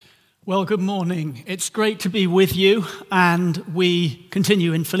Well, good morning. It's great to be with you, and we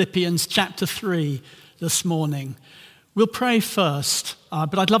continue in Philippians chapter 3 this morning. We'll pray first,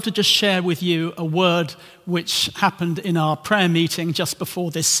 but I'd love to just share with you a word which happened in our prayer meeting just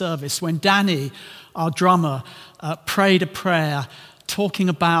before this service when Danny, our drummer, prayed a prayer talking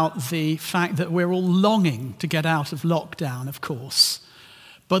about the fact that we're all longing to get out of lockdown, of course,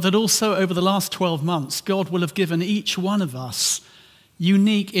 but that also over the last 12 months, God will have given each one of us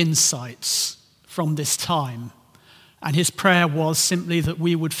unique insights from this time. And his prayer was simply that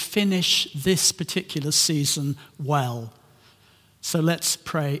we would finish this particular season well. So let's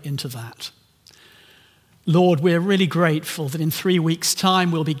pray into that. Lord, we're really grateful that in 3 weeks' time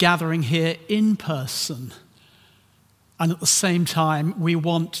we'll be gathering here in person. And at the same time, we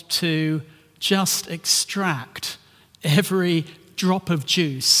want to just extract every drop of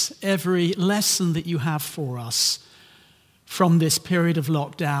juice, every lesson that you have for us from this period of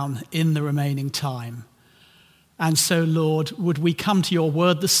lockdown in the remaining time. And so, Lord, would we come to your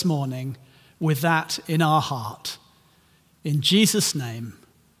word this morning with that in our heart. In Jesus' name,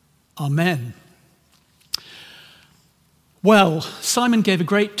 amen. Well, Simon gave a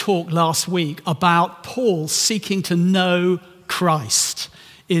great talk last week about Paul seeking to know Christ.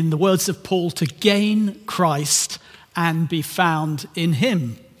 In the words of Paul, to gain Christ and be found in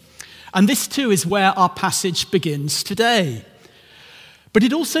him. And this too is where our passage begins today. But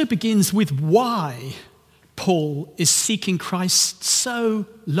it also begins with why Paul is seeking Christ so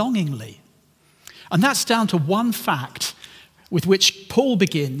longingly. And that's down to one fact with which Paul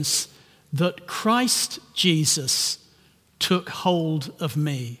begins, that Christ Jesus took hold of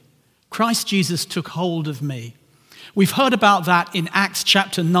me. Christ Jesus took hold of me. We've heard about that in Acts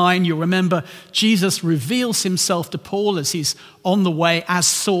chapter 9. You'll remember Jesus reveals himself to Paul as he's on the way as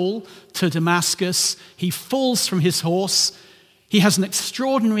Saul to Damascus. He falls from his horse. He has an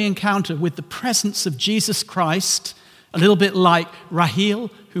extraordinary encounter with the presence of Jesus Christ, a little bit like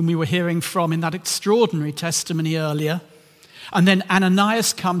Rahel, whom we were hearing from in that extraordinary testimony earlier. And then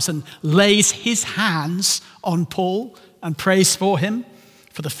Ananias comes and lays his hands on Paul and prays for him,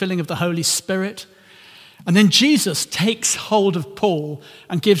 for the filling of the Holy Spirit. And then Jesus takes hold of Paul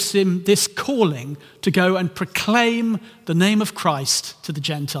and gives him this calling to go and proclaim the name of Christ to the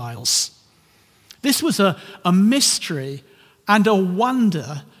Gentiles. This was a mystery and a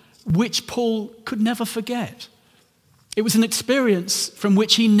wonder which Paul could never forget. It was an experience from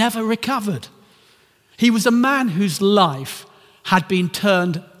which he never recovered. He was a man whose life had been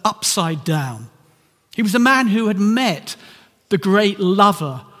turned upside down. He was a man who had met the great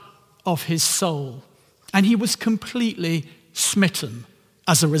lover of his soul. And he was completely smitten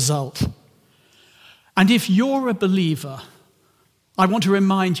as a result. And if you're a believer, I want to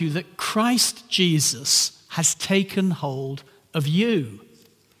remind you that Christ Jesus has taken hold of you.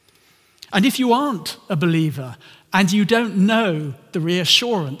 And if you aren't a believer and you don't know the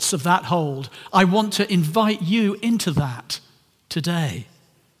reassurance of that hold, I want to invite you into that today.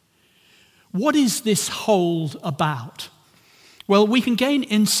 What is this hold about? Well, we can gain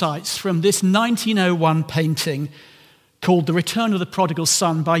insights from this 1901 painting called The Return of the Prodigal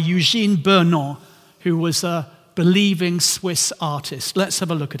Son by Eugene Bernon, who was a believing Swiss artist. Let's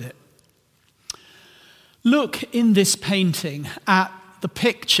have a look at it. Look in this painting at the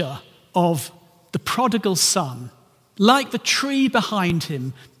picture of the prodigal son, like the tree behind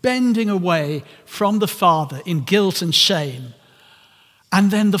him, bending away from the father in guilt and shame. And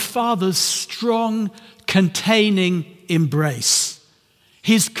then the father's strong, containing embrace,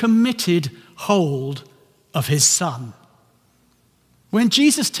 his committed hold of his son. When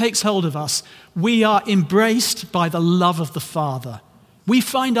Jesus takes hold of us, we are embraced by the love of the Father. We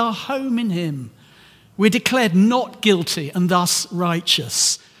find our home in him. We're declared not guilty and thus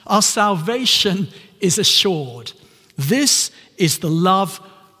righteous. Our salvation is assured. This is the love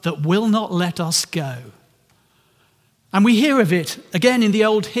that will not let us go. And we hear of it again in the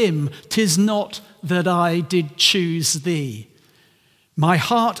old hymn, "'Tis not that I did choose thee. My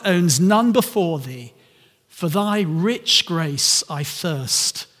heart owns none before thee. For thy rich grace I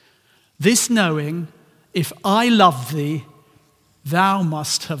thirst. This knowing, if I love thee, thou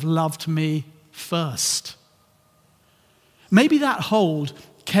must have loved me first." Maybe that hold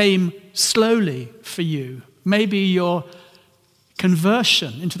came slowly for you. Maybe your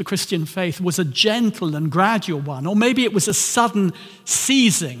conversion into the Christian faith was a gentle and gradual one. Or maybe it was a sudden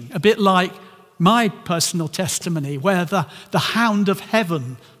seizing, a bit like my personal testimony, where the hound of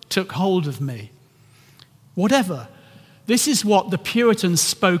heaven took hold of me. Whatever, this is what the Puritans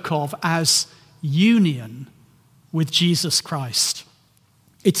spoke of as union with Jesus Christ.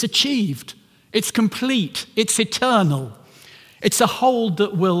 It's achieved, it's complete, it's eternal. It's a hold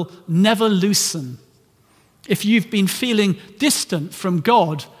that will never loosen. If you've been feeling distant from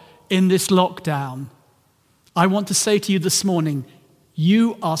God in this lockdown, I want to say to you this morning,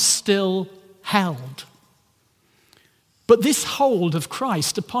 you are still held. But this hold of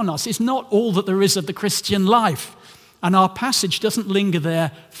Christ upon us is not all that there is of the Christian life. And our passage doesn't linger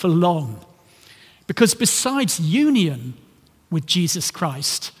there for long. Because besides union with Jesus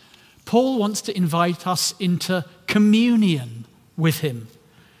Christ, Paul wants to invite us into communion with him.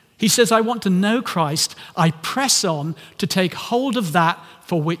 He says, I want to know Christ. I press on to take hold of that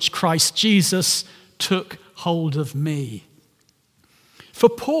for which Christ Jesus took hold of me. For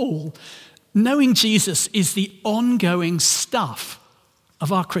Paul, knowing Jesus is the ongoing stuff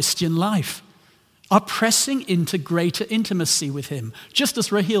of our Christian life, our pressing into greater intimacy with him, just as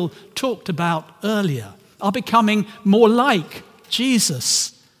Rahil talked about earlier, our becoming more like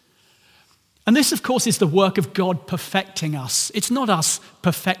Jesus. And this, of course, is the work of God perfecting us. It's not us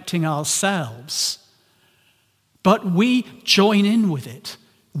perfecting ourselves, but we join in with it.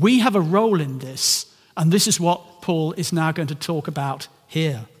 We have a role in this, and this is what Paul is now going to talk about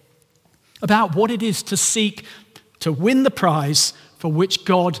here, about what it is to seek to win the prize for which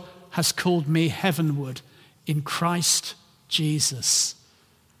God has called me heavenward in Christ Jesus.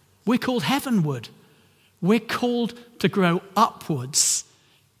 We're called heavenward. We're called to grow upwards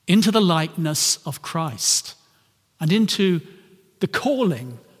into the likeness of Christ and into the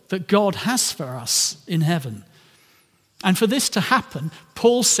calling that God has for us in heaven. And for this to happen,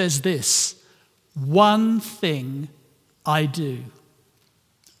 Paul says this, one thing I do.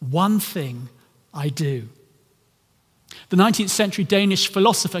 One thing I do. The 19th century Danish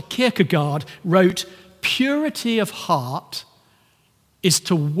philosopher Kierkegaard wrote, purity of heart is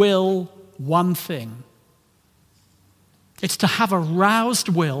to will one thing. It's to have a roused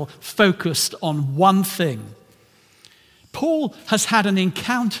will focused on one thing. Paul has had an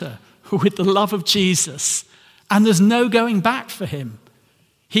encounter with the love of Jesus, and there's no going back for him.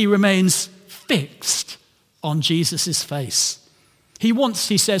 He remains fixed on Jesus' face. He wants,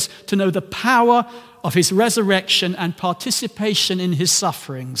 he says, to know the power of his resurrection and participation in his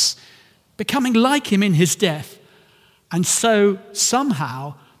sufferings, becoming like him in his death, and so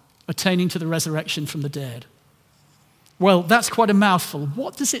somehow attaining to the resurrection from the dead. Well, that's quite a mouthful.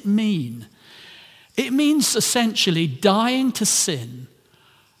 What does it mean? It means essentially dying to sin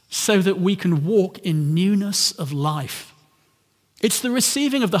so that we can walk in newness of life. It's the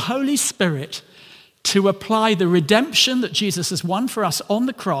receiving of the Holy Spirit to apply the redemption that Jesus has won for us on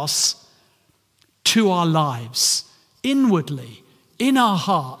the cross to our lives, inwardly, in our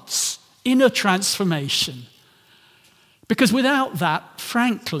hearts, inner transformation. Because without that,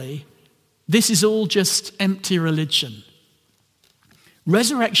 frankly, this is all just empty religion.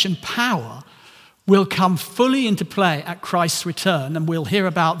 Resurrection power will come fully into play at Christ's return, and we'll hear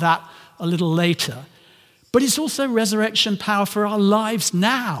about that a little later. But it's also resurrection power for our lives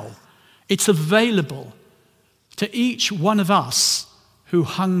now. It's available to each one of us who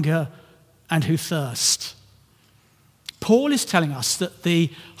hunger and who thirst. Paul is telling us that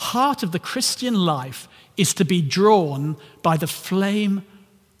the heart of the Christian life is to be drawn by the flame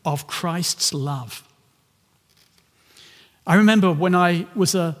of Christ's love. I remember when I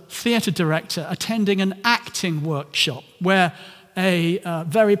was a theatre director attending an acting workshop where a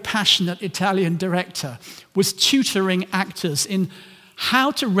very passionate Italian director was tutoring actors in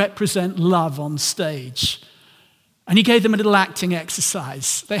how to represent love on stage. And he gave them a little acting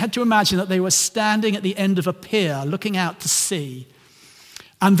exercise. They had to imagine that they were standing at the end of a pier looking out to sea,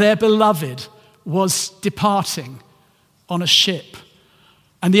 and their beloved was departing on a ship.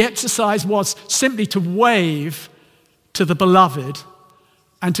 And the exercise was simply to wave to the beloved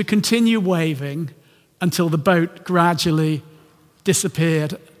and to continue waving until the boat gradually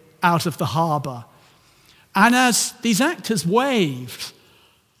disappeared out of the harbor. And as these actors waved,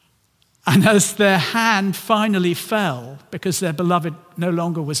 and as their hand finally fell because their beloved no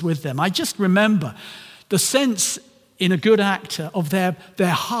longer was with them, I just remember the sense in a good actor of their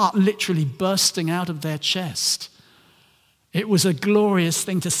heart literally bursting out of their chest. It was a glorious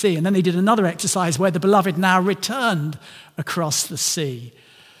thing to see. And then they did another exercise where the beloved now returned across the sea.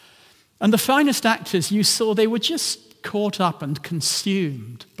 And the finest actors you saw, they were just caught up and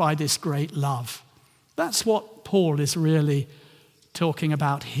consumed by this great love. That's what Paul is really talking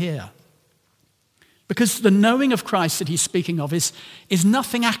about here. Because the knowing of Christ that he's speaking of is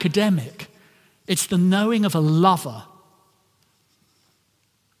nothing academic. It's the knowing of a lover.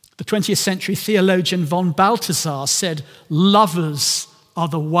 The 20th century theologian von Balthasar said, lovers are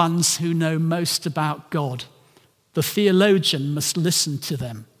the ones who know most about God. The theologian must listen to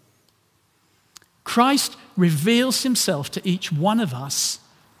them. Christ reveals himself to each one of us.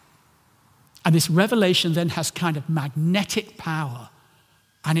 And this revelation then has kind of magnetic power,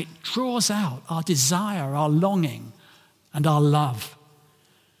 and it draws out our desire, our longing, and our love.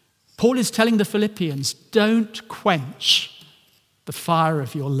 Paul is telling the Philippians, don't quench the fire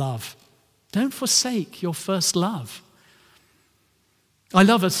of your love. Don't forsake your first love. I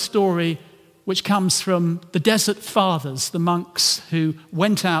love a story which comes from the desert fathers, the monks who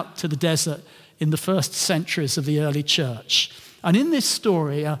went out to the desert in the first centuries of the early church. And in this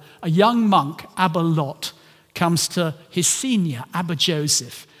story, a young monk, Abba Lot, comes to his senior, Abba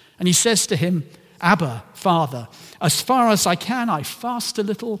Joseph, and he says to him, Abba, Father, as far as I can, I fast a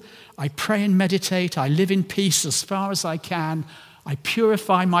little, I pray and meditate, I live in peace as far as I can, I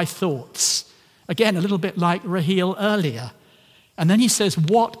purify my thoughts. Again, a little bit like Raheel earlier. And then he says,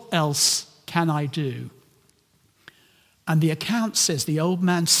 what else can I do? And the account says the old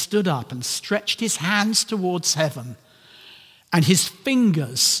man stood up and stretched his hands towards heaven, and his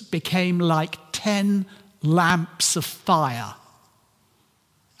fingers became like 10 lamps of fire.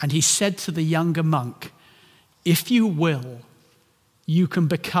 And he said to the younger monk, if you will, you can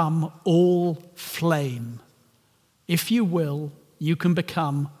become all flame. If you will, you can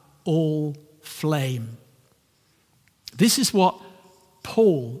become all flame. This is what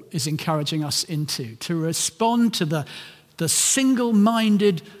Paul is encouraging us into, to respond to the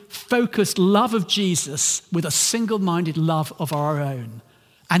single-minded, focused love of Jesus with a single-minded love of our own,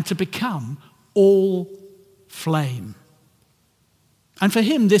 and to become all flame. And for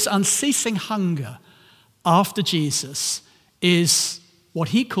him, this unceasing hunger after Jesus is what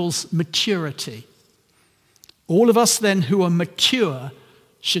he calls maturity. All of us then who are mature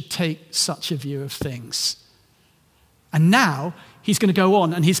should take such a view of things. And now he's going to go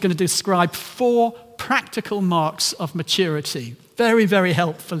on and he's going to describe 4 practical marks of maturity, very, very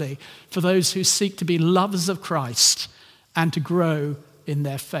helpfully for those who seek to be lovers of Christ and to grow in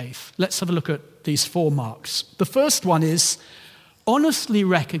their faith. Let's have a look at these 4 marks. The first one is honestly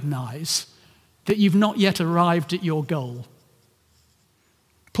recognize that you've not yet arrived at your goal.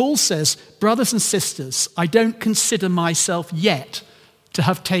 Paul says, brothers and sisters, I don't consider myself yet to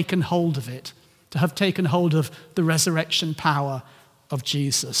have taken hold of it, to have taken hold of the resurrection power of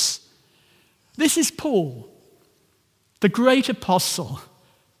Jesus. This is Paul, the great apostle,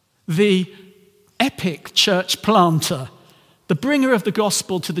 the epic church planter, the bringer of the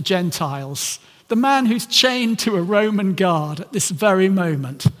gospel to the Gentiles, the man who's chained to a Roman guard at this very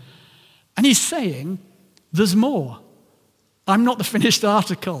moment. And he's saying, there's more. I'm not the finished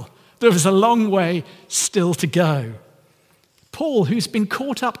article. There is a long way still to go. Paul, who's been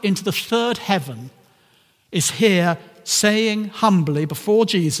caught up into the third heaven, is here saying humbly before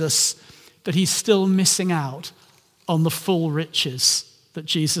Jesus that he's still missing out on the full riches that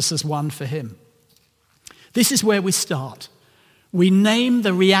Jesus has won for him. This is where we start. We name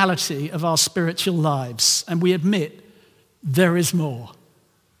the reality of our spiritual lives and we admit there is more.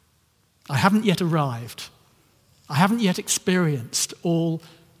 I haven't yet arrived. I haven't yet experienced all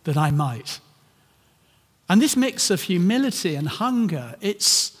that I might. And this mix of humility and hunger,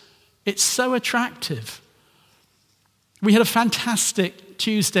 it's so attractive. We had a fantastic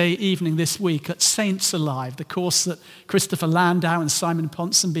Tuesday evening this week at Saints Alive, the course that Christopher Landau and Simon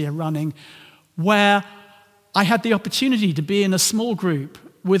Ponsonby are running, where I had the opportunity to be in a small group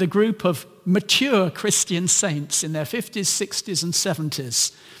with a group of mature Christian saints in their 50s, 60s, and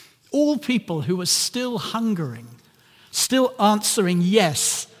 70s, all people who were still hungering, still answering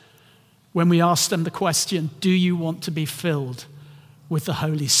yes when we asked them the question, do you want to be filled with the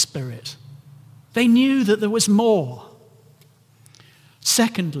Holy Spirit? They knew that there was more.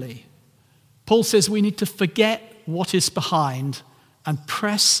 Secondly, Paul says we need to forget what is behind and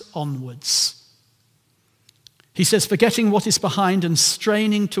press onwards. He says, forgetting what is behind and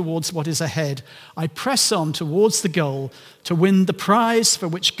straining towards what is ahead, I press on towards the goal to win the prize for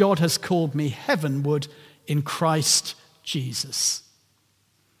which God has called me heavenward in Christ Jesus.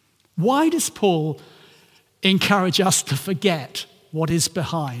 Why does Paul encourage us to forget what is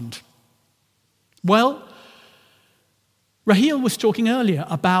behind? Well, Raheel was talking earlier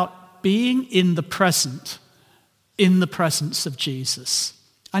about being in the presence of Jesus.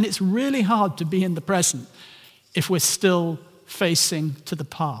 And it's really hard to be in the present if we're still facing to the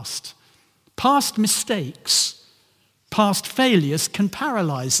past. Past mistakes, past failures can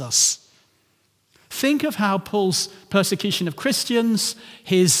paralyze us. Think of how Paul's persecution of Christians,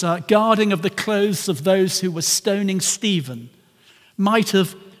 his guarding of the clothes of those who were stoning Stephen, might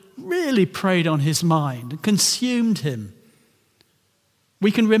have really preyed on his mind and consumed him.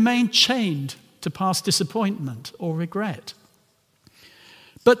 We can remain chained to past disappointment or regret.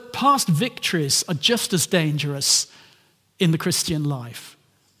 But past victories are just as dangerous in the Christian life.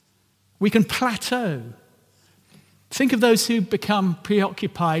 We can plateau. Think of those who become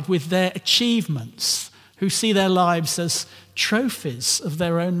preoccupied with their achievements, who see their lives as trophies of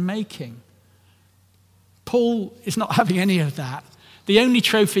their own making. Paul is not having any of that. The only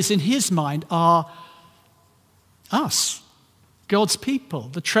trophies in his mind are us, God's people,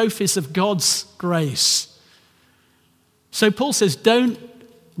 the trophies of God's grace. So Paul says, don't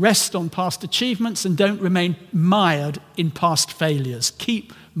rest on past achievements and don't remain mired in past failures.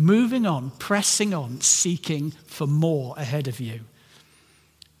 Keep moving on, pressing on, seeking for more ahead of you.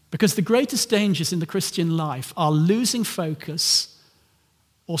 Because the greatest dangers in the Christian life are losing focus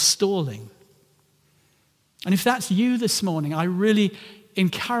or stalling. And if that's you this morning, I really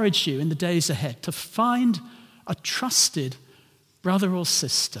encourage you in the days ahead to find a trusted brother or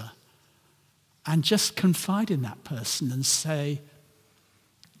sister and just confide in that person and say,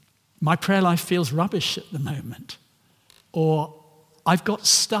 my prayer life feels rubbish at the moment, or I've got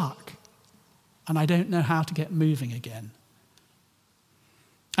stuck and I don't know how to get moving again.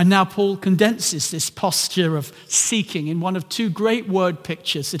 And now Paul condenses this posture of seeking in one of two great word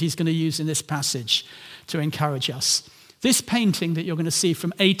pictures that he's going to use in this passage to encourage us. This painting that you're going to see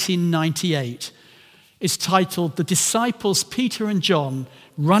from 1898 is titled The Disciples Peter and John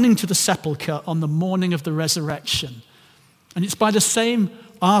Running to the Sepulchre on the Morning of the Resurrection. And it's by the same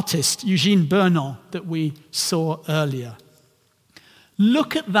artist, Eugene Bernand, that we saw earlier.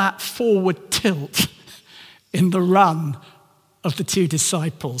 Look at that forward tilt in the run of the two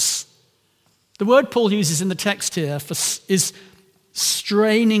disciples. The word Paul uses in the text here is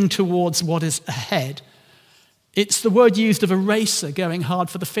straining towards what is ahead. It's the word used of a racer going hard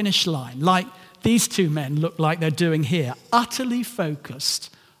for the finish line, like these two men look like they're doing here, utterly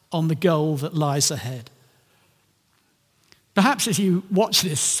focused on the goal that lies ahead. Perhaps as you watch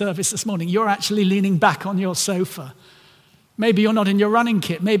this service this morning, you're actually leaning back on your sofa. Maybe you're not in your running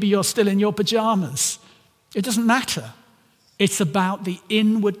kit. Maybe you're still in your pajamas. It doesn't matter. It's about the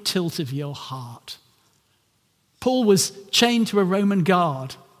inward tilt of your heart. Paul was chained to a Roman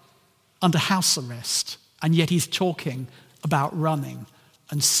guard under house arrest, and yet he's talking about running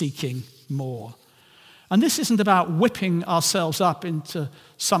and seeking more. And this isn't about whipping ourselves up into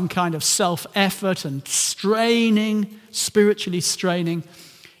some kind of self-effort and straining, spiritually straining.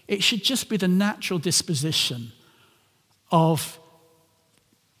 It should just be the natural disposition of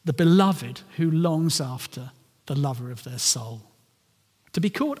the beloved who longs after the lover of their soul. To be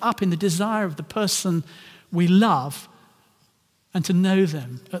caught up in the desire of the person we love and to know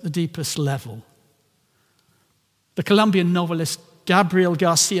them at the deepest level. The Colombian novelist Gabriel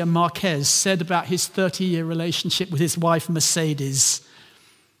Garcia Marquez said about his 30-year relationship with his wife Mercedes,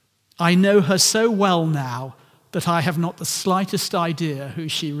 I know her so well now that I have not the slightest idea who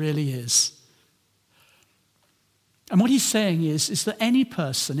she really is. And what he's saying is that any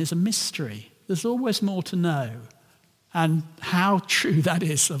person is a mystery. There's always more to know, and how true that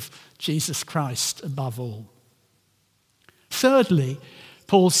is of Jesus Christ above all. Thirdly,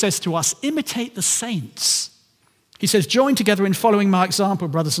 Paul says to us, imitate the saints. He says, join together in following my example,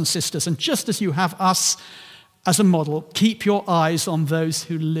 brothers and sisters, and just as you have us as a model, keep your eyes on those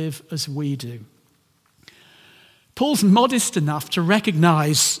who live as we do. Paul's modest enough to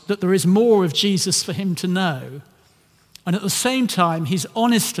recognize that there is more of Jesus for him to know, and at the same time, he's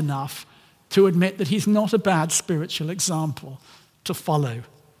honest enough to admit that he's not a bad spiritual example to follow.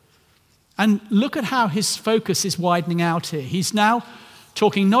 And look at how his focus is widening out here. He's now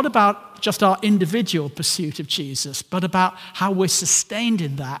talking not about just our individual pursuit of Jesus, but about how we're sustained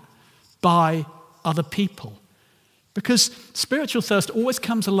in that by other people. Because spiritual thirst always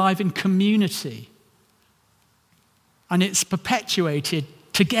comes alive in community, and it's perpetuated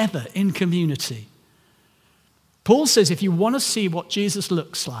together in community. Paul says if you want to see what Jesus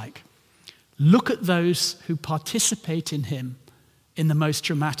looks like, look at those who participate in him in the most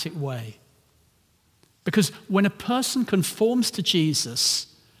dramatic way. Because when a person conforms to Jesus,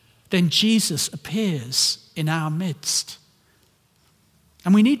 then Jesus appears in our midst.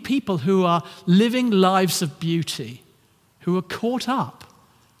 And we need people who are living lives of beauty, who are caught up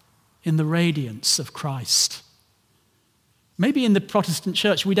in the radiance of Christ. Maybe in the Protestant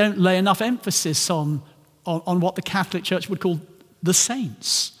church we don't lay enough emphasis on what the Catholic Church would call the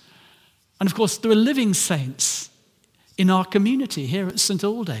saints. And of course, there are living saints in our community here at St.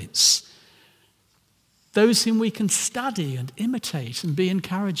 Aldate's. Those whom we can study and imitate and be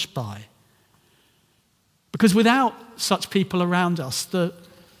encouraged by. Because without such people around us, the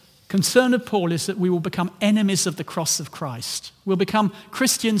concern of Paul is that we will become enemies of the cross of Christ. We'll become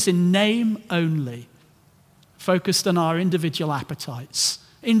Christians in name only, focused on our individual appetites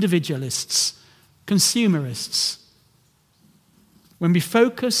individualists, consumerists. When we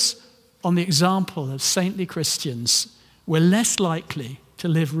focus on the example of saintly Christians, we're less likely to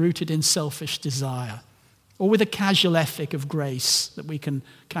live rooted in selfish desire or with a casual ethic of grace that we can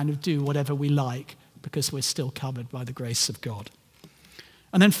kind of do whatever we like because we're still covered by the grace of God.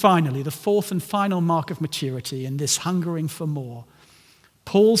 And then finally, the fourth and final mark of maturity in this hungering for more,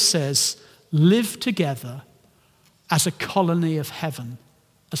 Paul says, live together as a colony of heaven,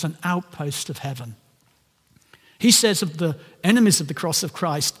 as an outpost of heaven. He says of the enemies of the cross of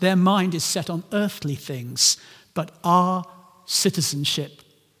Christ, their mind is set on earthly things, but our citizenship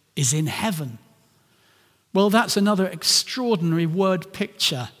is in heaven. Well, that's another extraordinary word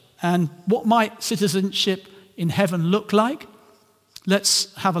picture. And what might citizenship in heaven look like?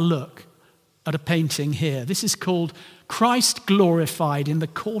 Let's have a look at a painting here. This is called Christ Glorified in the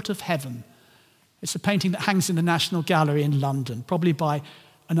Court of Heaven. It's a painting that hangs in the National Gallery in London, probably by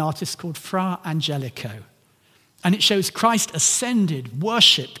an artist called Fra Angelico. And it shows Christ ascended,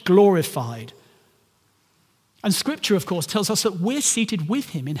 worshipped, glorified. And Scripture, of course, tells us that we're seated with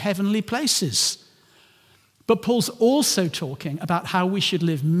him in heavenly places. But Paul's also talking about how we should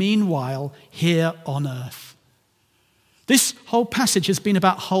live meanwhile here on earth. This whole passage has been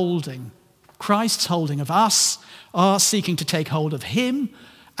about holding. Christ's holding of us, our seeking to take hold of him,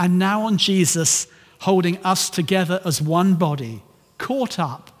 and now on Jesus holding us together as one body, caught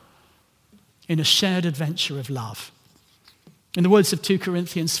up in a shared adventure of love. In the words of 2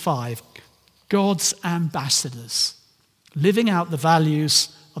 Corinthians 5, God's ambassadors, living out the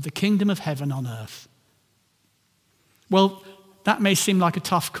values of the kingdom of heaven on earth. Well, that may seem like a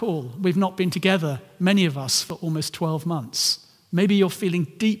tough call. We've not been together, many of us, for almost 12 months. Maybe you're feeling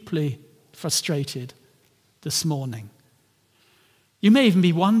deeply frustrated this morning. You may even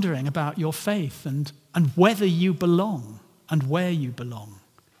be wondering about your faith and whether you belong and where you belong.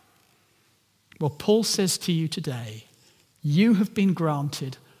 Well, Paul says to you today, you have been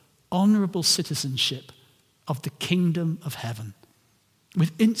granted honorable citizenship of the kingdom of heaven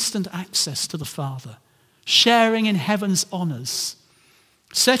with instant access to the Father, sharing in heaven's honors,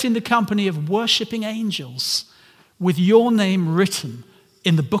 set in the company of worshipping angels, with your name written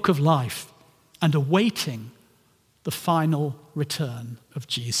in the book of life and awaiting the final return of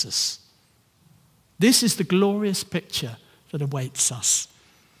Jesus. This is the glorious picture that awaits us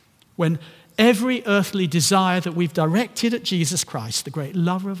when every earthly desire that we've directed at Jesus Christ, the great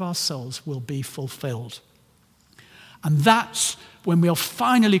lover of our souls, will be fulfilled. And that's when we'll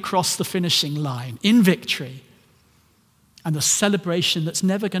finally cross the finishing line in victory, and the celebration that's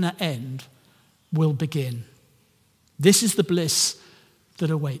never going to end will begin. This is the bliss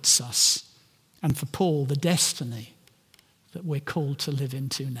that awaits us, and for Paul, the destiny that we're called to live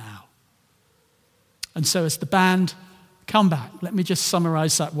into now. And so as the band come back, let me just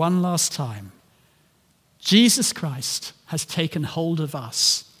summarize that one last time. Jesus Christ has taken hold of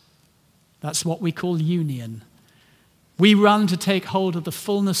us. That's what we call union. We run to take hold of the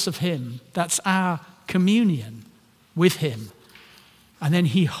fullness of him. That's our communion with him. And then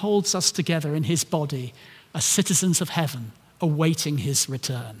he holds us together in his body as citizens of heaven, awaiting his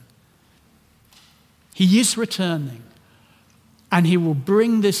return. He is returning, and he will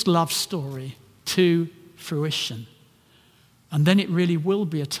bring this love story to fruition. And then it really will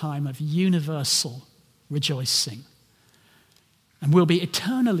be a time of universal rejoicing. And we'll be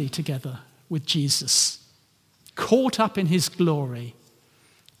eternally together with Jesus, caught up in his glory,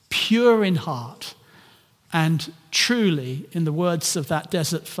 pure in heart, and truly, in the words of that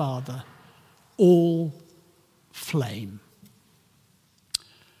desert father, all flame.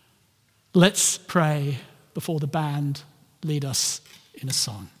 Let's pray before the band lead us in a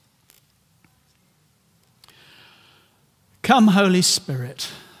song. Come, Holy Spirit.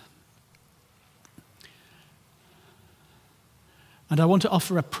 And I want to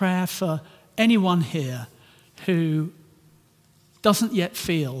offer a prayer for anyone here who doesn't yet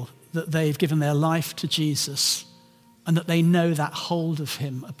feel that they've given their life to Jesus and that they know that hold of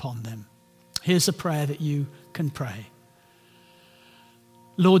him upon them. Here's a prayer that you can pray.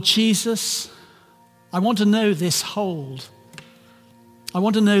 Lord Jesus, I want to know this hold. I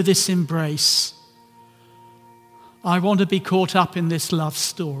want to know this embrace. I want to be caught up in this love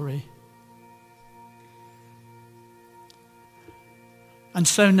story. And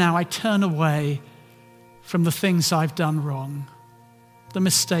so now I turn away from the things I've done wrong, the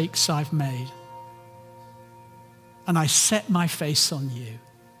mistakes I've made, and I set my face on you.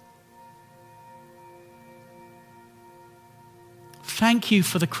 Thank you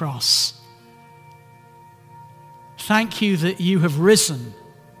for the cross. Thank you that you have risen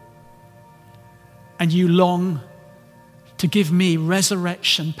and you long to give me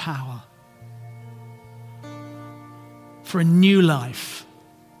resurrection power for a new life.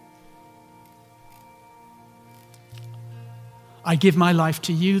 I give my life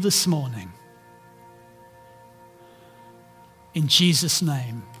to you this morning. In Jesus'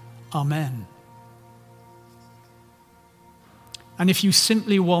 name, amen. And if you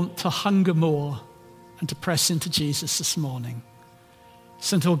simply want to hunger more and to press into Jesus this morning,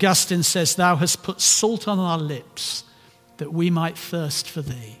 St. Augustine says, "Thou hast put salt on our lips that we might thirst for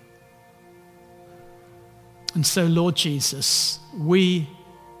thee." And so, Lord Jesus, we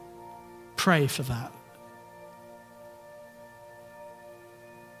pray for that.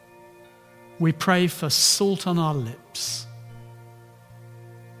 We pray for salt on our lips,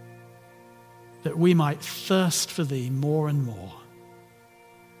 that we might thirst for thee more and more.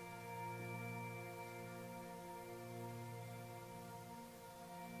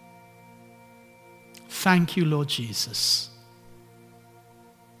 Thank you, Lord Jesus.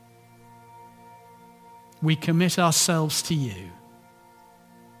 We commit ourselves to you.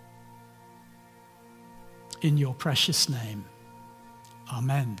 In your precious name,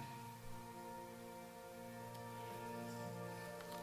 amen.